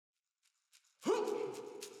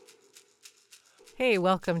Hey,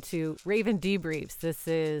 welcome to Raven Debriefs. This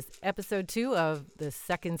is episode 2 of the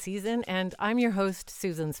second season, and I'm your host,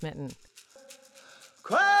 Susan Smitten.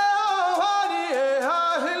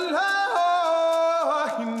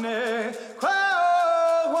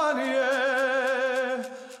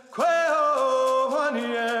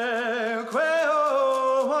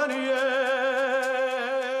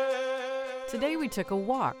 Today we took a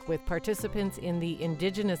walk with participants in the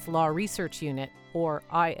Indigenous Law Research Unit, or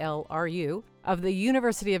ILRU, of the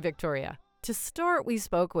University of Victoria. To start, we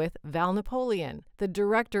spoke with Val Napoleon, the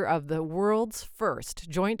director of the world's first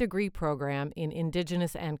joint degree program in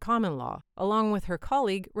Indigenous and Common Law, along with her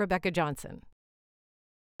colleague, Rebecca Johnson.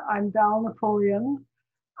 I'm Val Napoleon.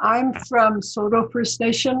 I'm from Saulteaux First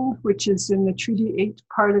Nation, which is in the Treaty 8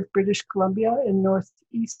 part of British Columbia in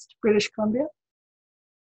northeast British Columbia.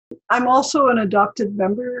 I'm also an adopted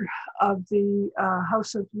member of the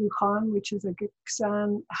House of Lujan, which is a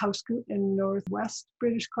Gitxsan house group in northwest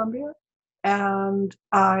British Columbia. And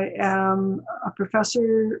I am a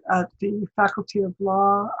professor at the Faculty of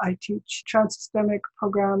Law. I teach trans-systemic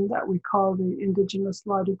program that we call the Indigenous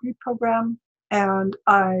Law Degree Program. And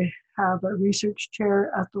I have a research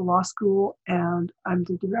chair at the law school, and I'm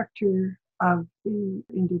the director of the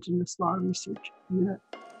Indigenous Law Research Unit.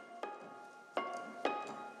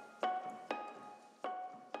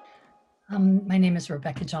 My name is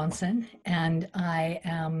Rebecca Johnson, and I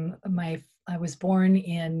was born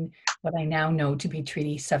in what I now know to be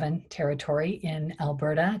Treaty 7 territory in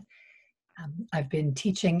Alberta. I've been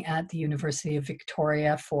teaching at the University of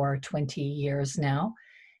Victoria for 20 years now,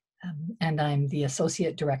 and I'm the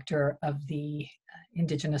Associate Director of the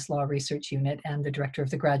Indigenous Law Research Unit and the Director of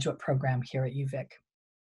the Graduate Program here at UVic.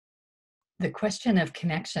 The question of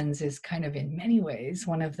connections is kind of in many ways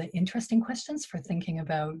one of the interesting questions for thinking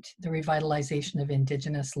about the revitalization of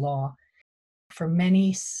Indigenous law. For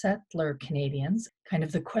many settler Canadians, kind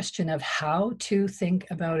of the question of how to think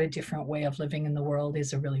about a different way of living in the world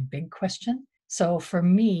is a really big question. So for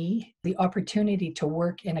me, the opportunity to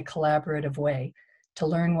work in a collaborative way, to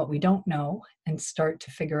learn what we don't know and start to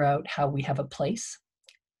figure out how we have a place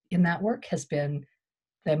in that work has been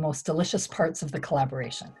the most delicious parts of the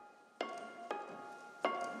collaboration.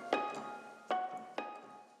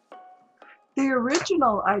 The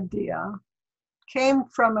original idea came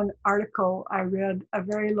from an article I read a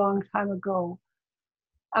very long time ago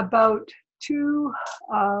about two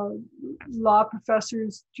law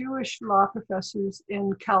professors, Jewish law professors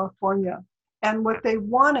in California. And what they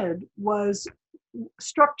wanted was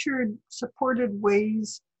structured, supported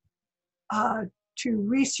ways to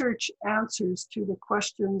research answers to the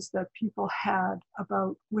questions that people had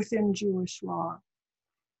about within Jewish law.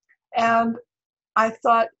 And I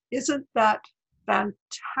thought, isn't that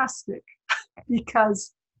fantastic?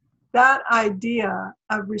 Because that idea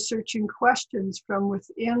of researching questions from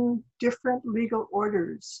within different legal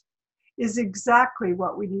orders is exactly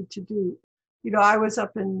what we need to do. You know, I was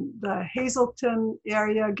up in the Hazelton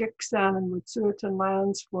area, Gitxsan and Wet'suwet'en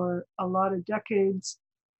lands for a lot of decades.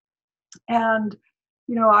 And,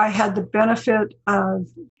 you know, I had the benefit of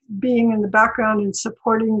being in the background and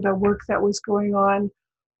supporting the work that was going on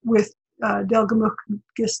with Delgamuukw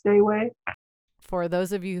Gisdaywa. For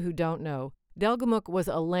those of you who don't know, Delgamuukw was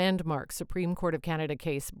a landmark Supreme Court of Canada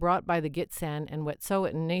case brought by the Gitxsan and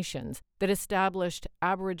Wet'suwet'en nations that established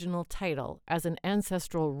Aboriginal title as an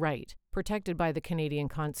ancestral right protected by the Canadian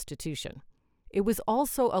Constitution. It was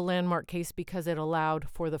also a landmark case because it allowed,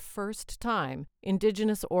 for the first time,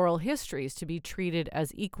 Indigenous oral histories to be treated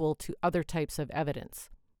as equal to other types of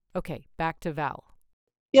evidence. Okay, back to Val.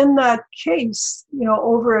 In that case, you know,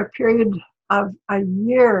 over a period of a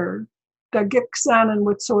year, the Gitxsan and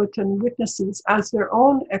Wet'suwet'en witnesses, as their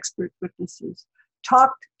own expert witnesses,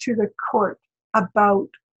 talked to the court about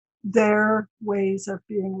their ways of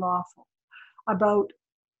being lawful, about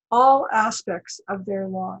all aspects of their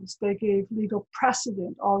laws. They gave legal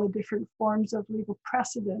precedent, all the different forms of legal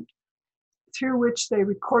precedent through which they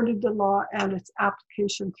recorded the law and its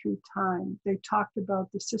application through time. They talked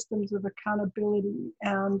about the systems of accountability,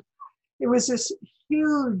 and it was this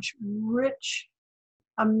huge, rich,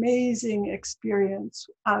 amazing experience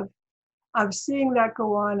of seeing that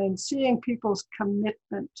go on and seeing people's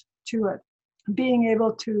commitment to it, being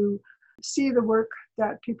able to see the work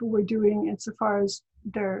that people were doing insofar as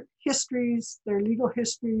their histories, their legal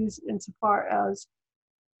histories, insofar as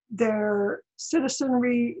their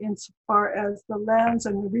citizenry, insofar as the lands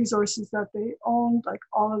and the resources that they owned, like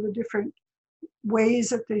all of the different ways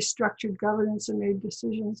that they structured governance and made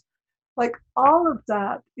decisions. Like all of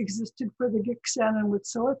that existed for the Gitxsan and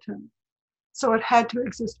Wet'suwet'en. So it had to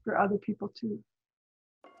exist for other people too.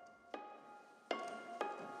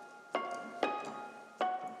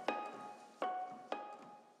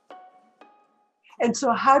 And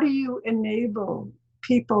so how do you enable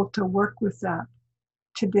people to work with that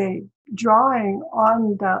today, drawing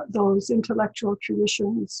on those intellectual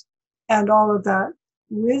traditions and all of that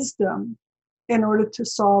wisdom in order to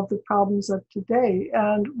solve the problems of today?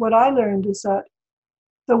 And what I learned is that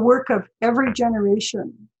the work of every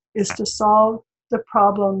generation is to solve the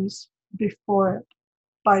problems before it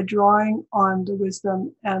by drawing on the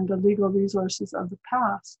wisdom and the legal resources of the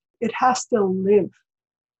past. It has to live,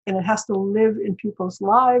 and it has to live in people's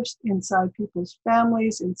lives, inside people's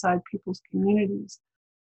families, inside people's communities.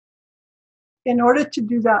 In order to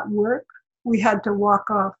do that work, we had to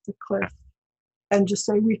walk off the cliff and just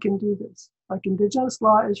say, we can do this. Like, Indigenous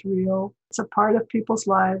law is real. It's a part of people's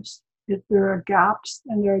lives. There are gaps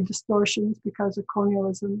and there are distortions because of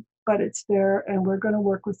colonialism, but it's there, and we're going to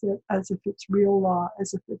work with it as if it's real law,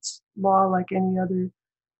 as if it's law like any other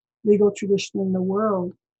legal tradition in the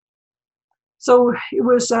world. So it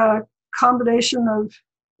was a combination of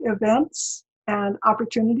events and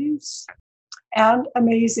opportunities and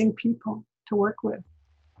amazing people to work with.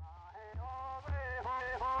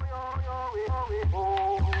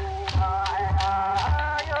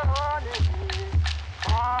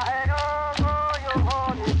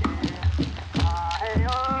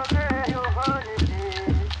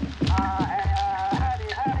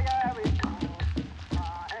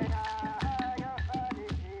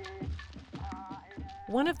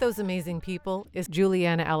 One of those amazing people is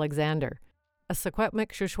Juliana Alexander, a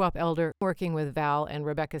Secwepemc Shuswap elder working with Val and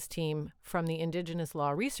Rebecca's team from the Indigenous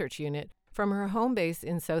Law Research Unit from her home base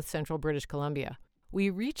in south central British Columbia. We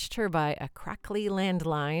reached her by a crackly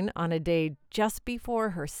landline on a day just before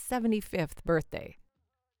her 75th birthday.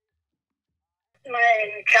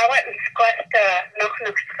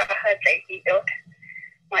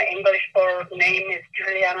 My English borrowed name is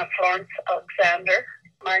Juliana Florence Alexander.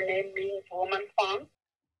 My name means woman farm.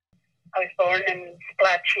 I was born in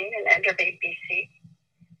Splatching in Enderby, BC.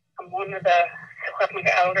 I'm one of the Secwepemc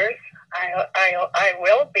elders. I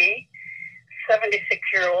will be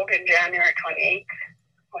 76-year-old in January 28th.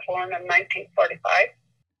 I was born in 1945.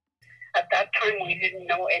 At that time, we didn't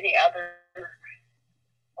know any other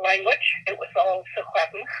language. It was all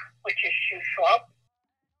Secwepemc, which is Shuswap.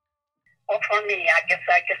 Well, for me, I guess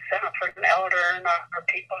for an elder and our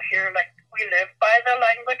people here, like, we live by the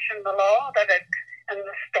language and the law and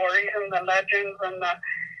the stories and the legends and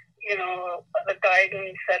the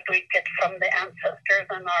guidance that we get from the ancestors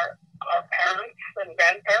and our parents and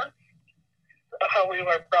grandparents, how we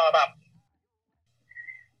were brought up.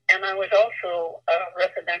 And I was also a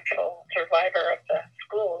residential survivor of the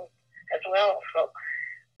school as well, so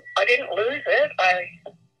I didn't lose it.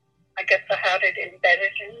 I guess I had it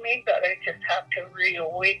embedded in me, but I just have to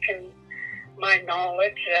reawaken my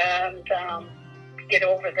knowledge and get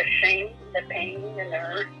over the shame, the pain, and the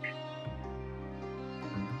hurt.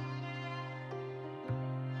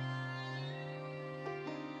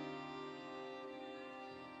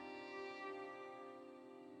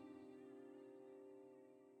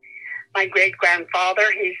 My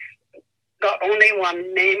great-grandfather, he's got only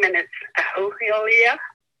one name, and it's Ahuhilia.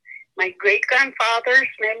 My great-grandfather's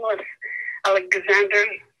name was Alexander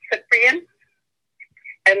Cyprian,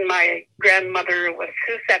 and my grandmother was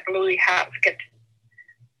Susep Louis Haskett.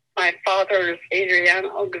 My father is Adrian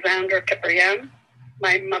Alexander Cyprian.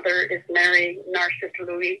 My mother is Mary Narcissus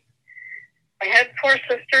Louis. I had 4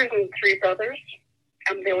 sisters and 3 brothers.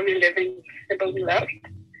 I'm the only living sibling left.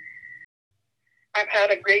 I've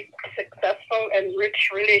had a great, successful, and rich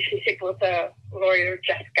relationship with lawyer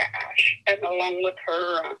Jessica Ash, and along with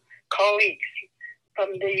her colleagues from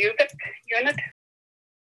the UVIP unit,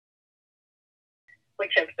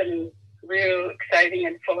 which has been real exciting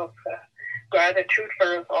and full of gratitude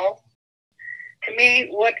for us all. To me,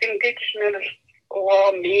 what Indigenous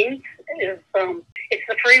law means is it's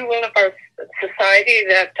the free will of our society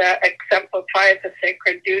that exemplifies a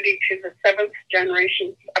sacred duty to the 7th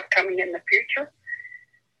generation upcoming in the future.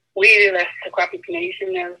 We, the Secwepemc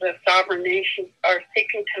Nation, as a sovereign nation, are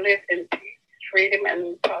seeking to live in peace, freedom,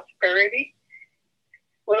 and prosperity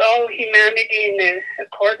with all humanity in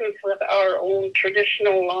accordance with our own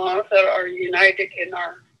traditional laws that are united in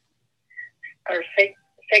our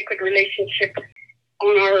sacred relationship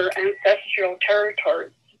on our ancestral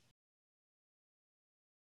territories.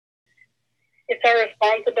 It's our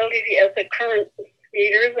responsibility as the current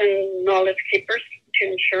leaders and knowledge keepers to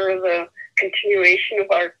ensure the continuation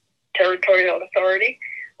of our territorial authority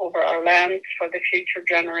over our lands for the future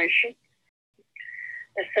generation.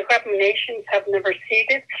 The Secwepemc nations have never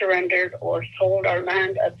ceded, surrendered, or sold our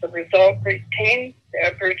land. As a result, retain the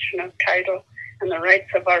Aboriginal title and the rights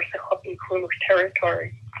of our Secwepemc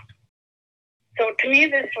territory. So to me,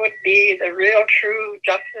 this would be the real true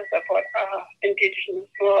justice of what Indigenous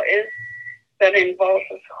law is that involves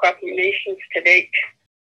what nations to date.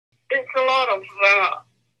 There's a lot of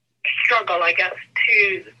struggle, I guess,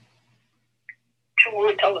 to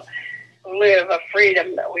want to live a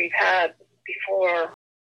freedom that we've had before.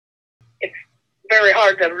 It's very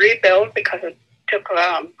hard to rebuild because it took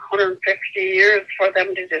 150 years for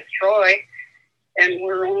them to destroy, and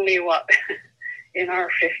we're only, in our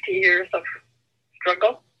 50 years of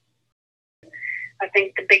struggle. I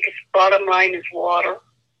think the biggest bottom line is water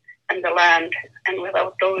and the land, and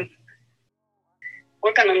without those,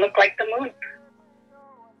 we're going to look like the moon.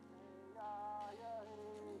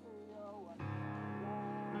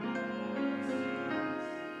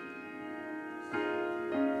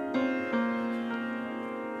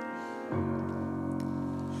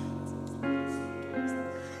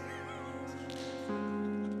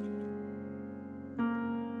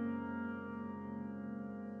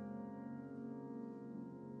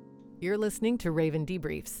 You're listening to Raven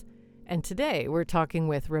Debriefs, and today we're talking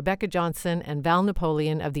with Rebecca Johnson and Val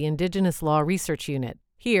Napoleon of the Indigenous Law Research Unit.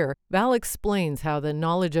 Here, Val explains how the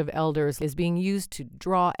knowledge of elders is being used to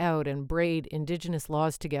draw out and braid Indigenous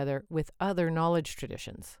laws together with other knowledge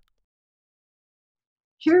traditions.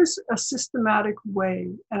 Here's a systematic way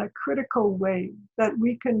and a critical way that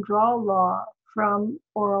we can draw law from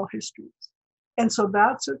oral histories. And so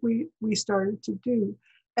that's what we started to do.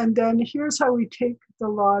 And then here's how we take the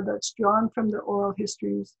law that's drawn from the oral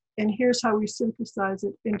histories, and here's how we synthesize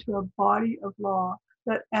it into a body of law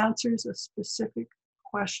that answers a specific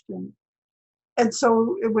question. And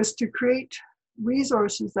so it was to create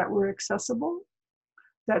resources that were accessible,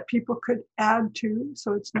 that people could add to,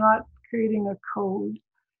 so it's not creating a code,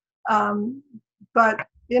 but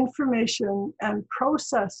information and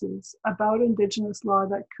processes about Indigenous law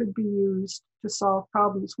that could be used to solve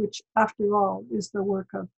problems, which after all is the work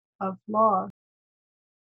of law.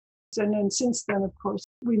 And then since then, of course,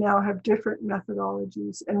 we now have different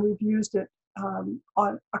methodologies, and we've used it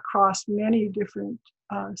across many different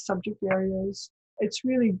subject areas. It's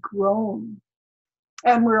really grown.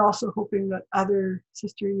 And we're also hoping that other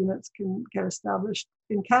sister units can get established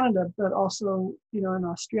in Canada, but also, in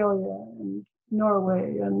Australia and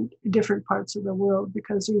Norway and different parts of the world,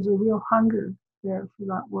 because there's a real hunger there for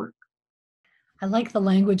that work. I like the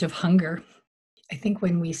language of hunger. I think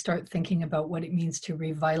when we start thinking about what it means to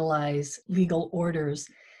revitalize legal orders,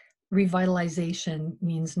 revitalization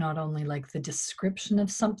means not only like the description of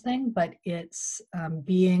something, but it's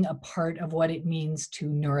being a part of what it means to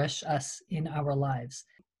nourish us in our lives.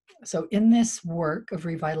 So in this work of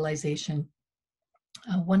revitalization,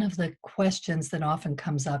 one of the questions that often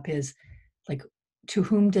comes up is like, to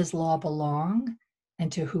whom does law belong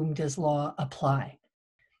and to whom does law apply?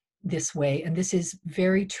 This way, and this is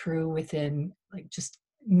very true within like just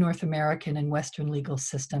North American and Western legal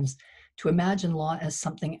systems, to imagine law as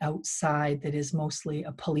something outside that is mostly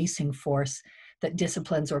a policing force that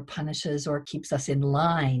disciplines or punishes or keeps us in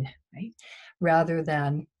line, right? Rather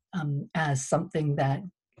than as something that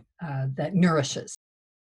nourishes.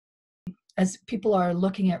 As people are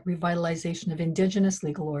looking at revitalization of Indigenous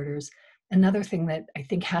legal orders, another thing that I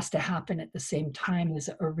think has to happen at the same time is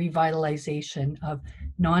a revitalization of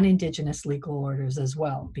non-Indigenous legal orders as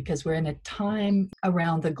well, because we're in a time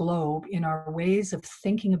around the globe in our ways of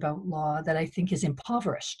thinking about law that I think is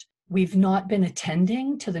impoverished. We've not been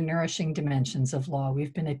attending to the nourishing dimensions of law.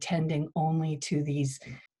 We've been attending only to these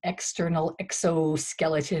external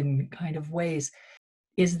exoskeleton kind of ways.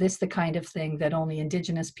 Is this the kind of thing that only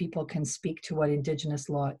Indigenous people can speak to what Indigenous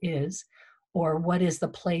law is? Or what is the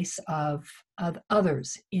place of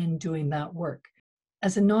others in doing that work?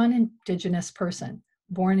 As a non-Indigenous person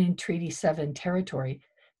born in Treaty 7 territory,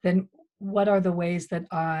 then what are the ways that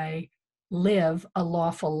I live a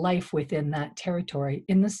lawful life within that territory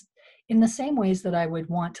in the same ways that I would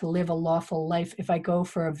want to live a lawful life if I go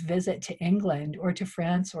for a visit to England or to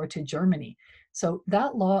France or to Germany? So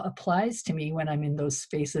that law applies to me when I'm in those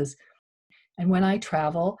spaces. And when I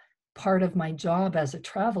travel, part of my job as a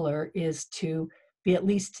traveler is to be at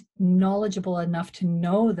least knowledgeable enough to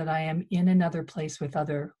know that I am in another place with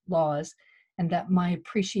other laws, and that my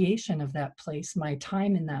appreciation of that place, my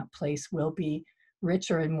time in that place, will be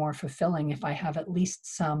richer and more fulfilling if I have at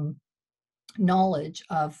least some knowledge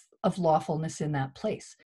of lawfulness in that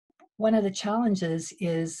place. One of the challenges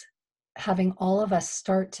is having all of us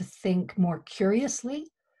start to think more curiously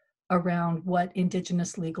around what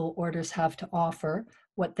Indigenous legal orders have to offer,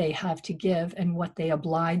 what they have to give, and what they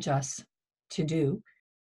oblige us to do.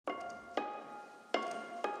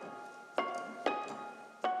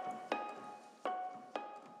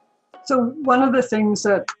 So one of the things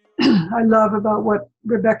that I love about what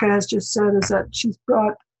Rebecca has just said is that she's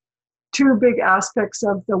brought two big aspects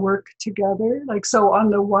of the work together. Like, so on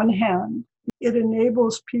the one hand, it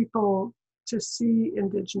enables people to see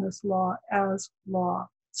Indigenous law as law.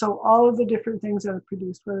 So all of the different things that are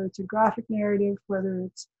produced, whether it's a graphic narrative, whether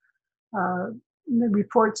it's the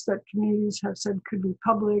reports that communities have said could be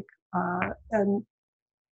public, and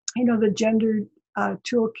the gendered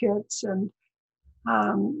toolkits, and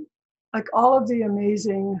like all of the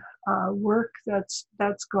amazing work that's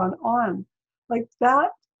gone on, like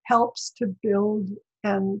that helps to build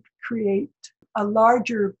and create a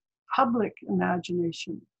larger public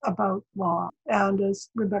imagination about law. And as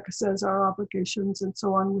Rebecca says, our obligations and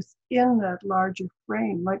so on within that larger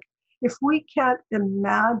frame. Like, if we can't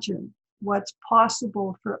imagine what's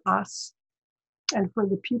possible for us and for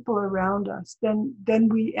the people around us, then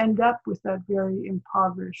we end up with that very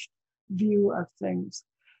impoverished view of things.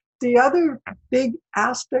 The other big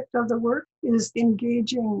aspect of the work is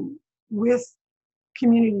engaging with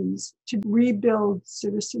communities to rebuild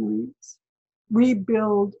citizenries,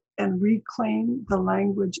 rebuild and reclaim the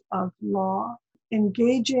language of law,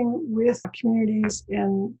 engaging with communities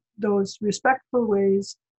in those respectful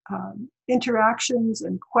ways, interactions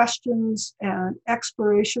and questions and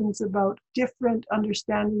explorations about different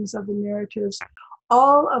understandings of the narratives.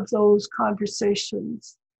 All of those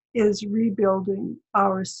conversations is rebuilding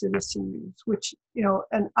our citizenries, which,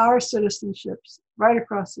 and our citizenships right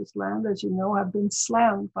across this land, as you know, have been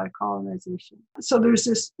slammed by colonization. So there's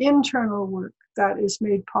this internal work that is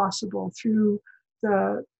made possible through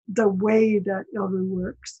the way that ILRU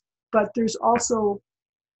works. But there's also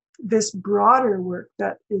this broader work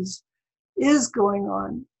that is going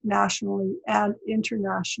on nationally and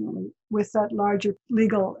internationally with that larger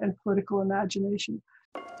legal and political imagination.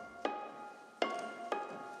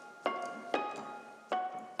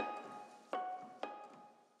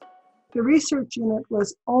 The research unit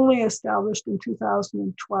was only established in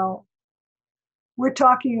 2012. We're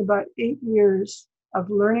talking about 8 years of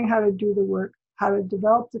learning how to do the work, how to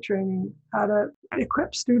develop the training, how to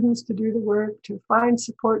equip students to do the work, to find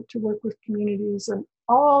support to work with communities, and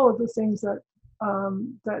all of the things that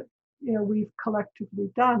we've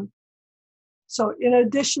collectively done. So in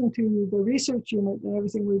addition to the research unit and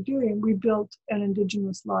everything we're doing, we built an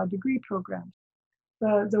Indigenous law degree program.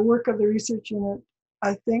 The work of the research unit,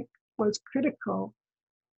 I think, was critical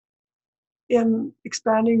in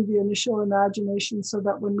expanding the initial imagination so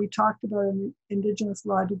that when we talked about an Indigenous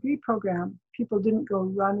law degree program, people didn't go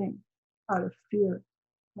running out of fear.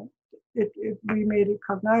 We made it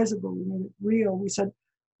cognizable, we made it real. We said,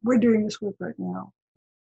 we're doing this work right now.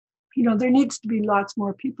 There needs to be lots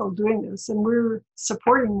more people doing this, and we're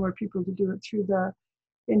supporting more people to do it through the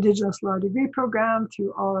Indigenous law degree program,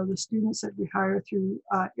 through all of the students that we hire through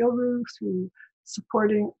ILRU, through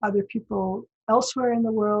supporting other people elsewhere in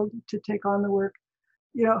the world to take on the work.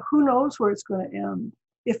 Who knows where it's going to end,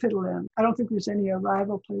 if it'll end. I don't think there's any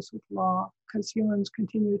arrival place with law, because humans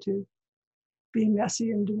continue to be messy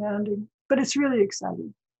and demanding, but it's really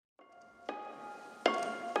exciting.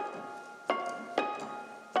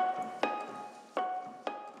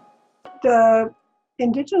 The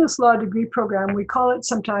Indigenous law degree program, we call it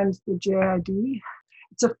sometimes the JID.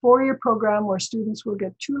 It's a 4-year program where students will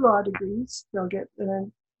get 2 law degrees. They'll get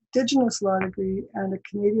an Indigenous law degree and a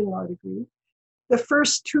Canadian law degree. The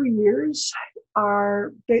first 2 years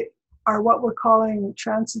are what we're calling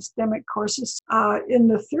transsystemic courses. In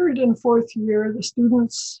the 3rd and 4th year, the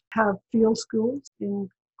students have field schools in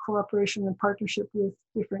cooperation and partnership with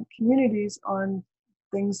different communities on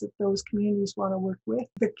things that those communities want to work with.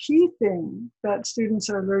 The key thing that students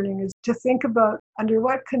are learning is to think about under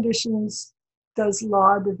what conditions does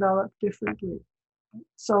law develop differently.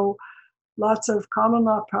 So lots of common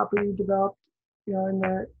law property developed,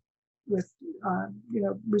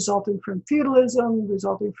 resulting from feudalism,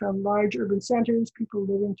 resulting from large urban centers, people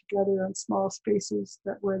living together in small spaces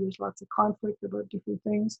where there's lots of conflict about different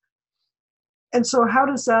things. And so how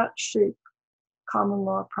does that shape common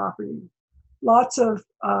law property? Lots of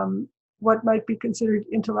what might be considered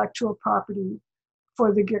intellectual property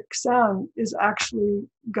for the Gitxsan is actually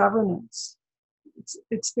governance.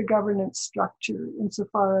 It's the governance structure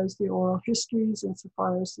insofar as the oral histories,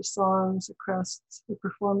 insofar as the songs, the crests, the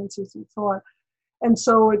performances, and so on. And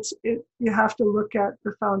so you have to look at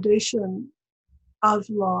the foundation of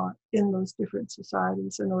law in those different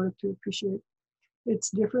societies in order to appreciate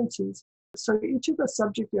its differences. So each of the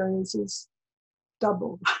subject areas is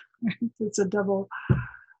double. It's a double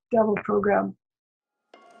program.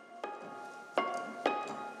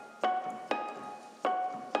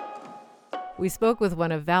 We spoke with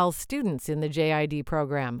one of Val's students in the JID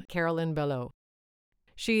program, Carolyn Belleau.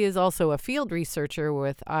 She is also a field researcher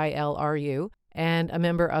with ILRU and a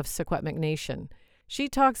member of Secwepemc Nation. She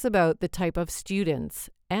talks about the type of students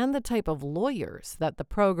and the type of lawyers that the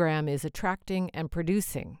program is attracting and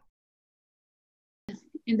producing.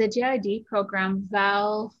 In the JID program,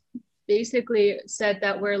 Val basically said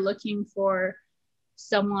that we're looking for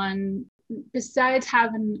someone, besides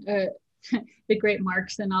having the great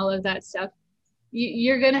marks and all of that stuff,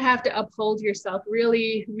 you're going to have to uphold yourself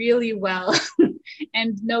really, really well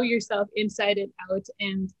and know yourself inside and out.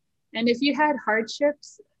 And if you had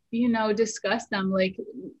hardships, discuss them. Like,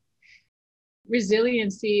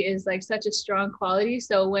 resiliency is like such a strong quality.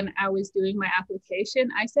 So when I was doing my application,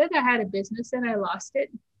 I said I had a business and I lost it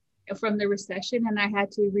from the recession, and I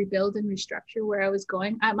had to rebuild and restructure where I was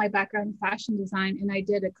going. I had my background in fashion design, and I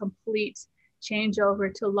did a complete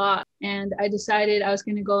changeover to law. And I decided I was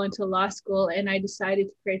going to go into law school, and I decided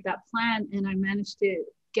to create that plan, and I managed to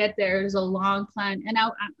get there. It was a long plan. And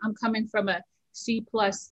I'm coming from a C+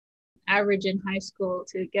 average in high school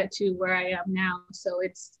to get to where I am now. So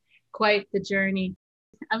it's quite the journey.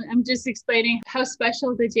 I'm just explaining how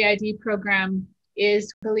special the JID program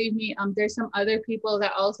is. Believe me, there's some other people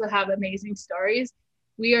that also have amazing stories.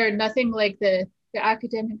 We are nothing like the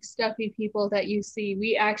academic stuffy people that you see.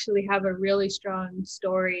 We actually have a really strong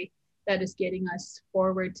story that is getting us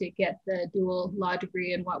forward to get the dual law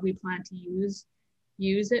degree and what we plan to use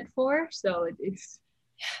it for. So it's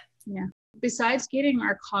yeah. Besides getting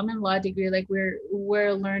our common law degree, like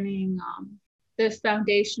we're learning the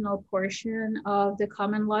foundational portion of the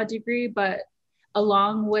common law degree, but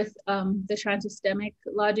along with the transsystemic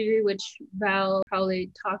law degree, which Val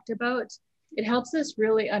probably talked about, it helps us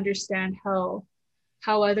really understand how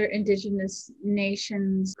other Indigenous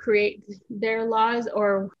nations create their laws,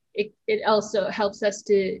 or it also helps us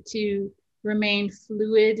to remain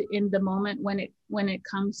fluid in the moment when it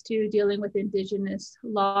comes to dealing with Indigenous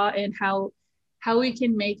law, and how we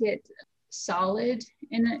can make it solid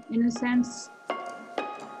in a sense.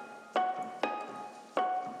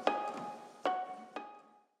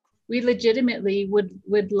 We legitimately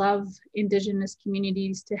would love Indigenous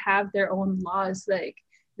communities to have their own laws. Like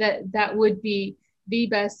that would be the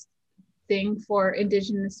best thing for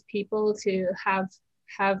Indigenous people to have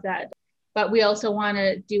that. But we also want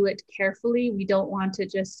to do it carefully. We don't want to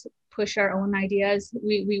just push our own ideas.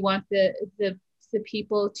 We want the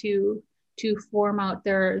people to form out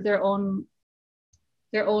their own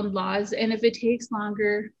laws. And if it takes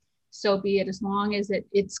longer, so be it, as long as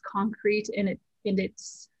it's concrete and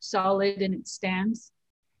it's solid and it stands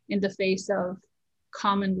in the face of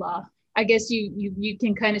common law. I guess you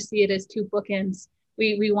can kind of see it as two bookends.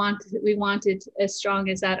 We want it as strong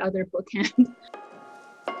as that other bookend.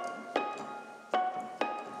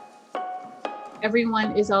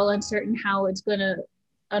 Everyone is all uncertain how it's going to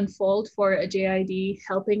unfold for a JID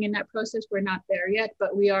helping in that process. We're not there yet,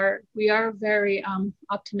 but we are very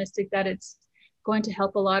optimistic that it's going to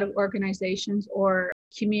help a lot of organizations or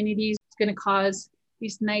communities. It's going to cause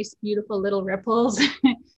these nice, beautiful little ripples.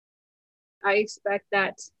 I expect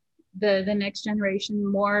that the next generation,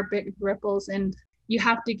 more big ripples, and you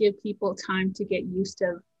have to give people time to get used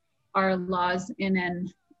to our laws, and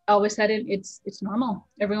then all of a sudden it's normal.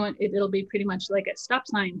 Everyone, it'll be pretty much like a stop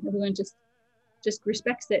sign. Everyone just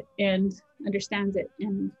respects it and understands it,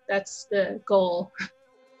 and that's the goal.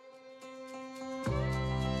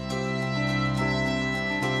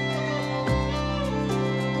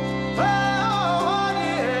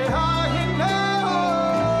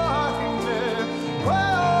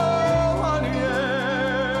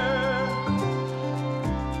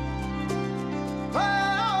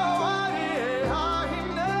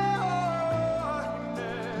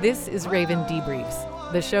 This is Raven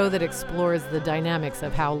Debriefs, the show that explores the dynamics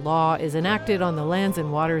of how law is enacted on the lands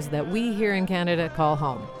and waters that we here in Canada call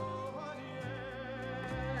home.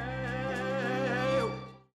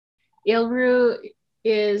 ILRU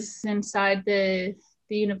is inside the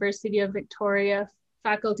University of Victoria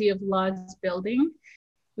Faculty of Law's building.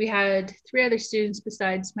 We had 3 other students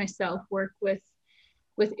besides myself work with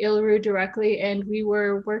ILRU directly, and we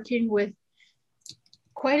were working with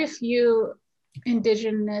quite a few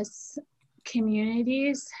Indigenous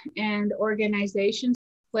communities and organizations.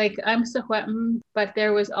 Like, I'm Secwepemc, but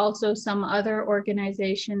there was also some other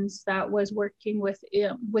organizations that was working with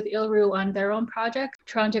ILRU on their own project.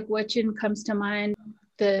 Tronjik comes to mind,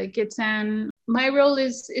 the Gitxsan. My role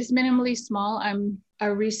is minimally small. I'm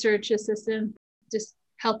a research assistant, just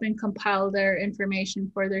helping compile their information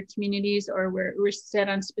for their communities, or we're set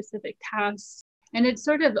on specific tasks. And it's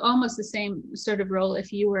sort of almost the same sort of role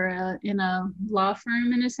if you were in a law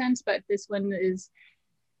firm in a sense, but this one is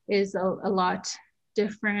a lot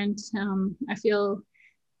different. I feel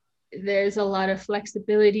there's a lot of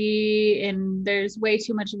flexibility and there's way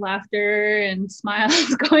too much laughter and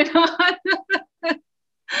smiles going on.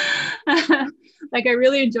 Like I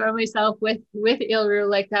really enjoy myself with ILRU.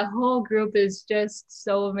 Like that whole group is just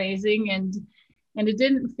so amazing, and it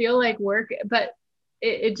didn't feel like work, but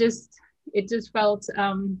it just felt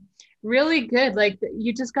really good. Like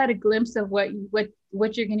you just got a glimpse of what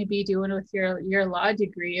you're going to be doing with your law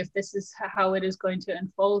degree. If this is how it is going to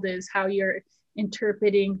unfold, is how you're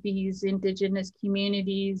interpreting these Indigenous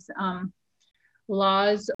communities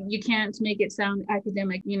laws. You can't make it sound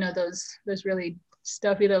academic, you know, those really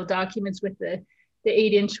stuffy little documents with the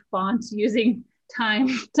 8-inch fonts using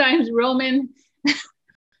times Roman.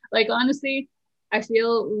 Like honestly, I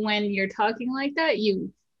feel when you're talking like that,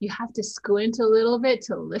 you have to squint a little bit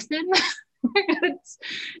to listen.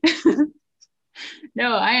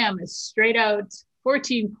 No, I am a straight out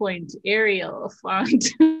 14-point Arial font.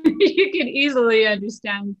 You can easily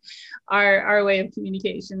understand our way of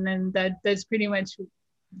communication, and that's pretty much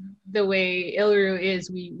the way ILRU is.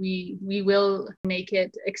 We will make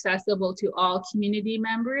it accessible to all community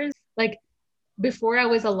members. Like before I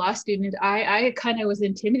was a law student, I kind of was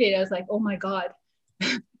intimidated. I was like, oh my God,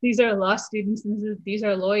 these are law students and these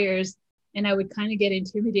are lawyers. And I would kind of get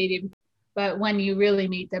intimidated. But when you really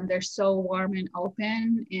meet them, they're so warm and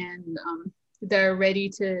open, and they're ready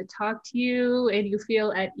to talk to you, and you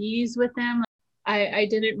feel at ease with them. I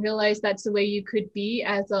didn't realize that's the way you could be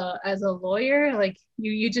as a lawyer. Like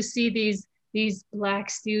you just see these black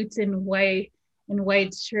suits and white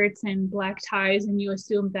shirts and black ties, and you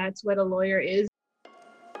assume that's what a lawyer is.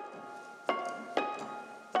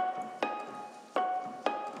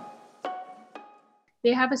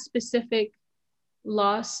 They have a specific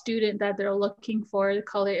law student that they're looking for. They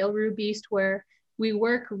call it ILRU Beast, where we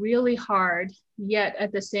work really hard, yet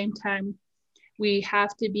at the same time, we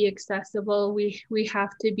have to be accessible. We have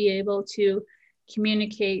to be able to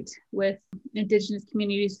communicate with Indigenous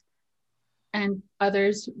communities and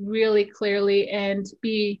others really clearly and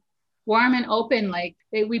be warm and open. Like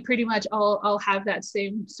we pretty much all have that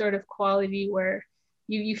same sort of quality where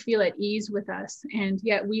you feel at ease with us, and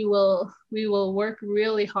yet we will work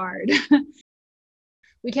really hard.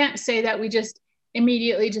 We can't say that we just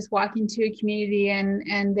immediately just walk into a community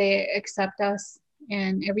and they accept us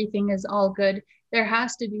and everything is all good. There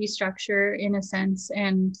has to be structure in a sense,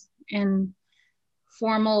 and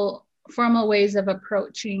formal ways of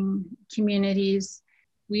approaching communities.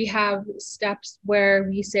 We have steps where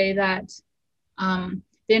we say that the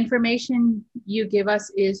information you give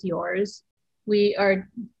us is yours. We are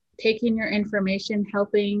taking your information,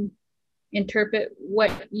 helping interpret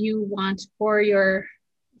what you want for your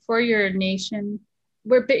nation.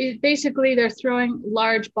 We're basically, they're throwing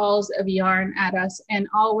large balls of yarn at us, and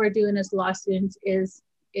all we're doing as law students is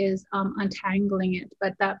untangling it,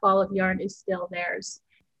 but that ball of yarn is still theirs.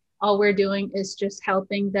 All we're doing is just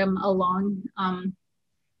helping them along,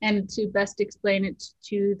 and to best explain it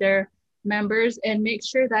to their members and make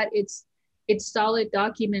sure that it's solid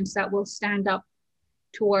documents that will stand up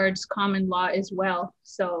towards common law as well.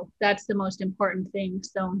 So that's the most important thing.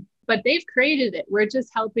 So, but they've created it. We're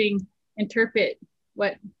just helping interpret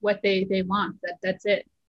what they want. That's it.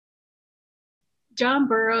 John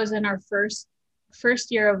Burroughs, in our first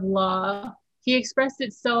year of law, he expressed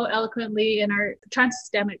it so eloquently in our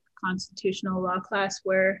transsystemic constitutional law class,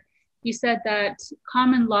 where he said that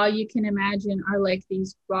common law, you can imagine, are like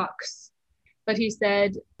these rocks. But he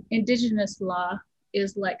said Indigenous law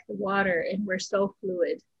is like the water, and we're so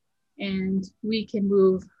fluid, and we can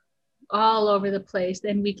move all over the place,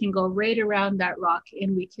 and we can go right around that rock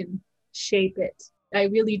and we can shape it. I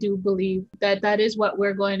really do believe that is what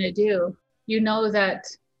we're going to do. You know that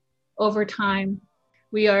over time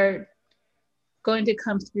we are going to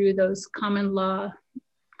come through those common law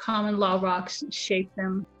rocks, shape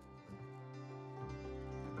them.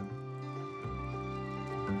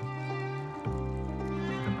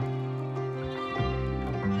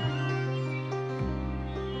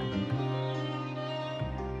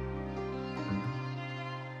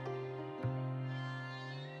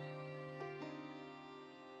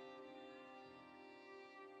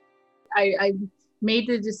 I made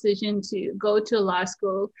the decision to go to law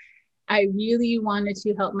school. I really wanted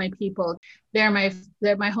to help my people. They're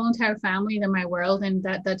my whole entire family, they're my world, and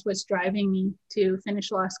that's what's driving me to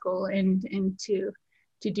finish law school and to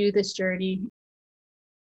do this journey.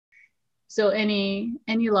 So any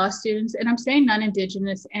law students, and I'm saying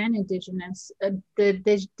non-Indigenous and Indigenous,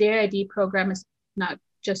 the DAID program is not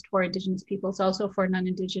just for Indigenous people, it's also for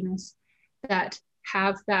non-Indigenous that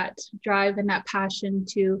have that drive and that passion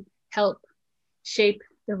to help shape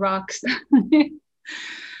the rocks.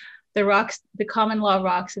 the rocks, the common law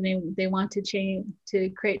rocks, and they want to change, to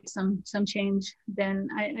create some change, then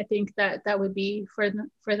I think that would be for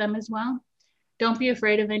them as well. Don't be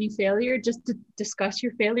afraid of any failure. Just to discuss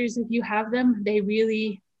your failures if you have them. They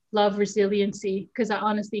really love resiliency, because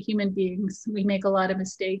honestly, human beings, we make a lot of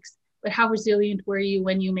mistakes. But how resilient were you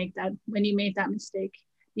when you made that mistake?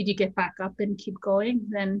 Did you get back up and keep going?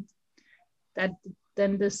 Then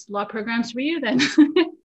this law program's for you then.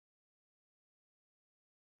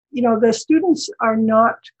 The students are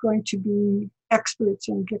not going to be experts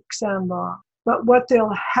in Gitxsan law, but what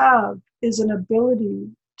they'll have is an ability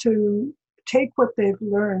to take what they've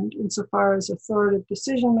learned insofar as authoritative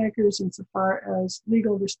decision makers, insofar as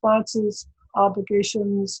legal responses,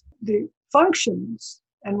 obligations, the functions,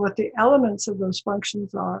 and what the elements of those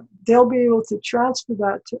functions are. They'll be able to transfer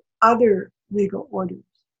that to other legal orders.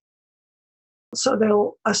 So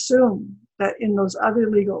they'll assume that in those other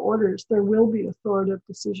legal orders, there will be authoritative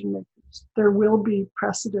decision makers. There will be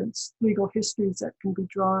precedents, legal histories that can be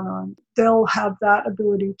drawn on. They'll have that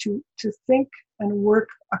ability to think and work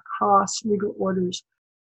across legal orders.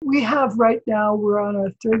 We have right now, we're on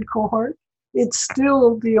our third cohort. It's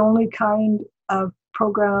still the only kind of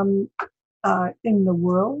program in the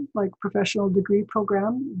world, like professional degree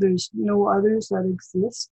program. There's no others that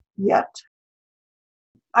exist yet.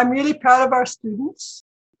 I'm really proud of our students.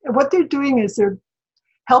 What they're doing is they're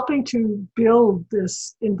helping to build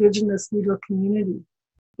this Indigenous legal community.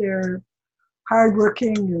 They're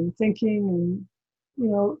hardworking and thinking,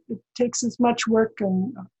 and it takes as much work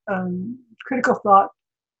and critical thought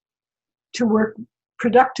to work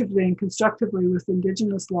productively and constructively with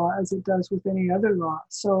Indigenous law as it does with any other law.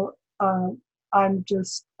 So I'm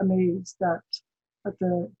just amazed at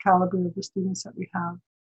the caliber of the students that we have.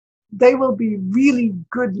 They will be really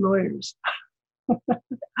good lawyers.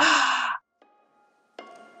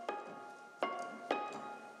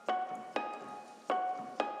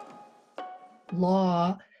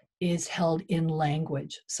 Law is held in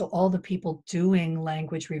language. So all the people doing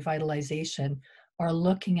language revitalization are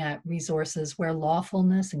looking at resources where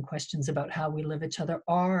lawfulness and questions about how we live each other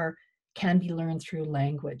can be learned through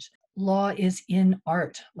language. Law is in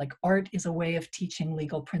art. Like, art is a way of teaching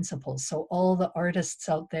legal principles. So all the artists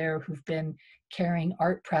out there who've been carrying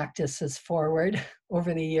art practices forward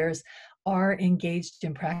over the years are engaged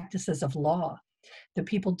in practices of law. The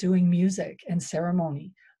people doing music and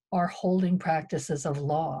ceremony are holding practices of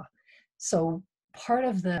law. So part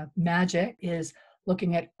of the magic is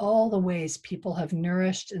looking at all the ways people have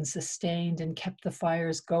nourished and sustained and kept the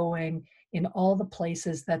fires going in all the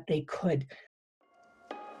places that they could.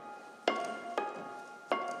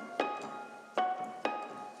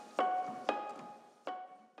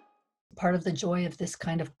 Part of the joy of this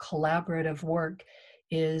kind of collaborative work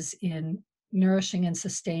is in nourishing and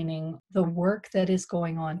sustaining the work that is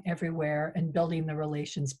going on everywhere and building the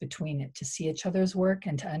relations between it, to see each other's work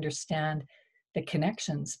and to understand the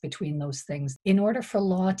connections between those things. In order for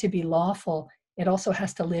law to be lawful, it also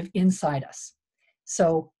has to live inside us.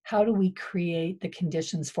 So how do we create the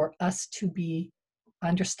conditions for us to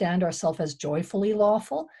understand ourselves as joyfully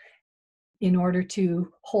lawful in order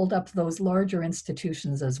to hold up those larger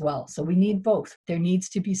institutions as well? So we need both. There needs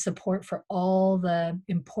to be support for all the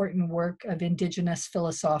important work of Indigenous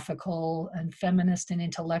philosophical and feminist and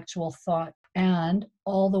intellectual thought, and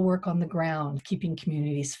all the work on the ground, keeping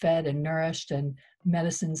communities fed and nourished and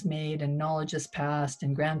medicines made and knowledge is passed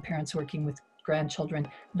and grandparents working with grandchildren.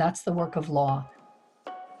 That's the work of law.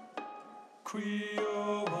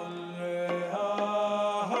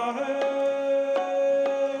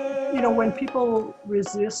 When people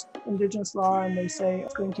resist Indigenous law and they say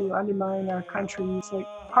it's going to undermine our country, it's like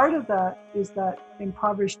part of that is that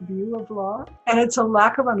impoverished view of law, and it's a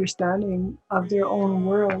lack of understanding of their own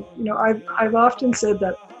world. I've often said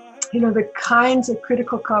that, the kinds of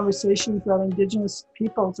critical conversations that Indigenous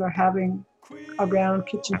peoples are having around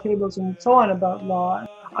kitchen tables and so on about law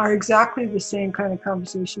are exactly the same kind of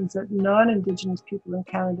conversations that non-Indigenous people in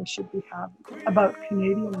Canada should be having about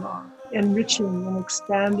Canadian law, enriching and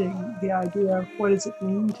expanding the idea of what does it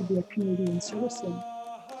mean to be a Canadian citizen.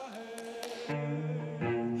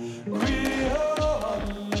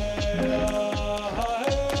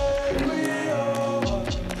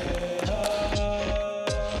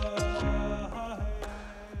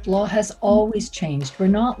 Law has always changed. We're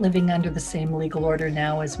not living under the same legal order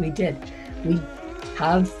now as we did. We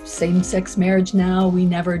have same-sex marriage now. We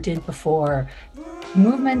never did before.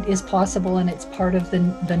 Movement is possible, and it's part of the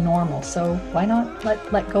normal. So why not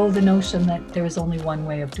let go of the notion that there is only one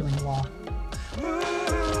way of doing law?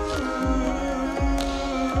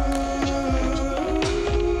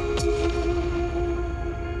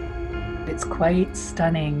 It's quite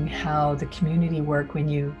stunning how the community work, when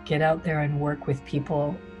you get out there and work with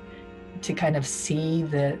people, to kind of see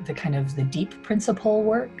the kind of the deep principle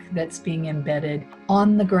work that's being embedded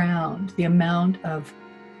on the ground, the amount of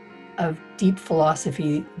deep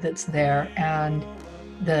philosophy that's there, and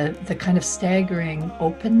the kind of staggering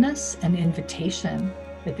openness and invitation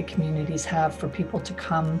that the communities have for people to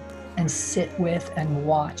come and sit with and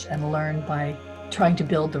watch and learn by trying to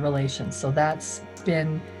build the relations. So that's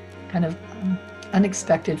been kind of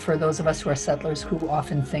unexpected for those of us who are settlers, who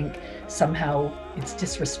often think somehow it's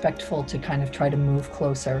disrespectful to kind of try to move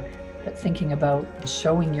closer, but thinking about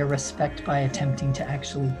showing your respect by attempting to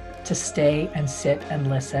actually to stay and sit and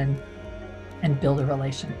listen and build a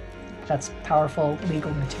relation. That's powerful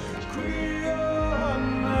legal material.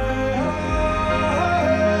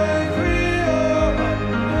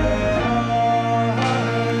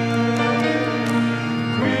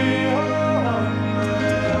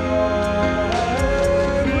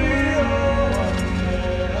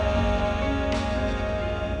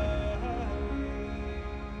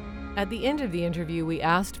 At the end of the interview, we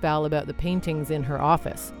asked Val about the paintings in her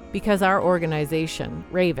office, because our organization,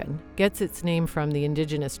 Raven, gets its name from the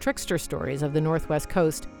Indigenous trickster stories of the Northwest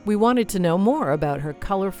Coast. We wanted to know more about her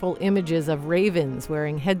colorful images of ravens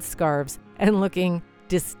wearing headscarves and looking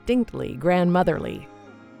distinctly grandmotherly.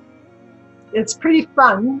 It's pretty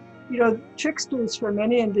fun. You know, tricksters for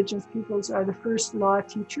many Indigenous peoples are the first law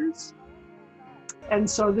teachers. And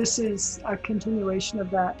so this is a continuation of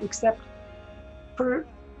that, except for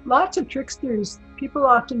lots of tricksters, people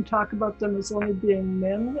often talk about them as only being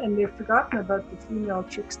men, and they've forgotten about the female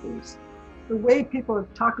tricksters. The way people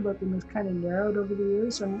talk about them is kind of narrowed over the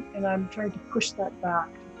years, and I'm trying to push that back,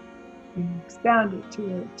 expand it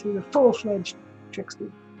to the full-fledged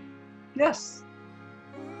trickster. Yes.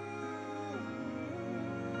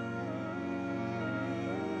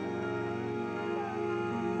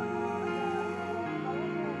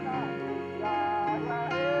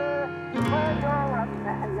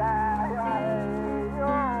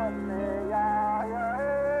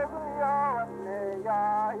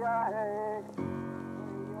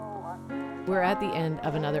 We're at the end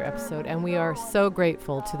of another episode, and we are so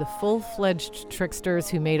grateful to the full-fledged tricksters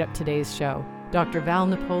who made up today's show. Dr. Val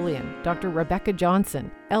Napoleon, Dr. Rebecca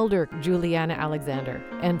Johnson, Elder Juliana Alexander,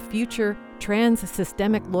 and future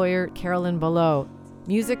trans-systemic lawyer Carolyn Below.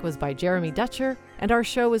 Music was by Jeremy Dutcher, and our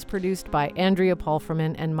show was produced by Andrea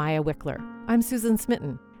Palfreman and Maya Wickler. I'm Susan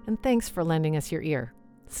Smitten, and thanks for lending us your ear.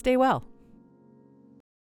 Stay well.